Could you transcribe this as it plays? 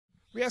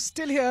We are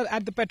still here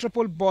at the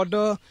Petropol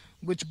border,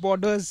 which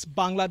borders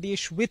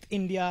Bangladesh with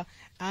India.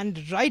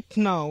 And right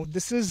now,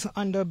 this is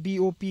under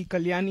BOP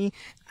Kalyani.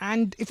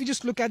 And if you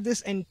just look at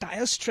this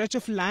entire stretch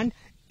of land,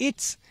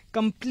 it's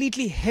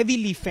completely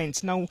heavily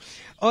fenced. Now,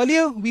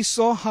 earlier we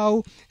saw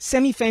how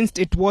semi-fenced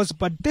it was,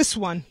 but this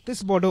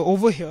border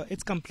over here,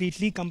 it's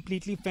completely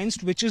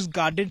fenced, which is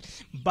guarded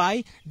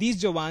by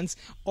these Jawans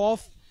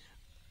of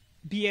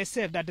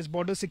BSF, that is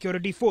Border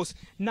Security Force.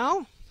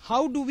 Now,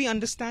 how do we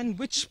understand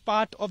which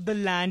part of the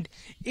land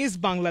is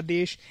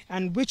Bangladesh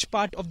and which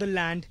part of the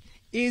land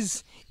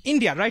is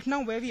India? Right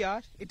now where we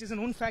are, it is a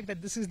known fact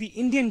that this is the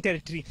Indian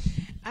territory.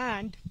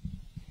 And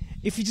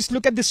if you just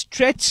look at the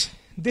stretch,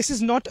 this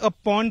is not a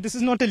pond, this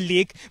is not a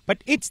lake,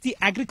 but it's the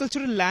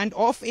agricultural land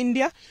of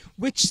India,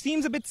 which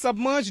seems a bit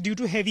submerged due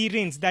to heavy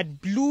rains.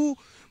 That blue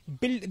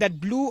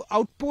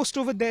outpost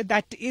over there,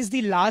 that is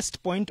the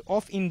last point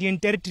of Indian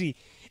territory.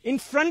 In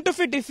front of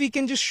it, if we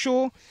can just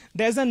show,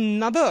 there's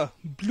another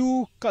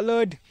blue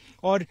colored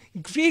or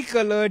grey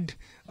colored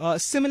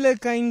similar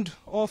kind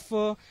of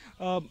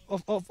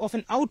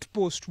an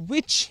outpost,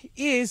 which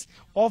is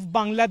of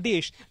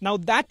Bangladesh. Now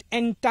that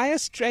entire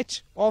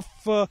stretch of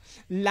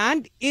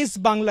land is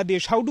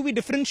Bangladesh. How do we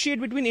differentiate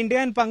between India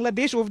and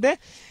Bangladesh over there?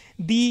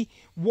 The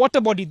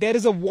water body. There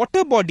is a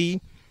water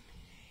body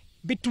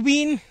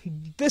between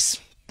this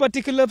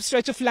particular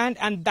stretch of land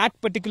and that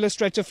particular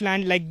stretch of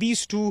land, like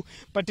these two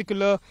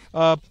particular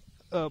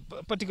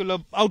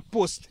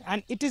outposts,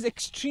 and it is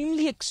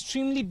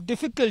extremely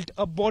difficult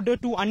a border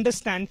to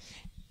understand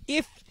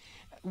if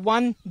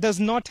one does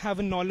not have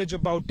a knowledge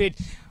about it.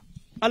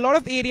 A lot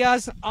of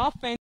areas are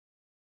fenced.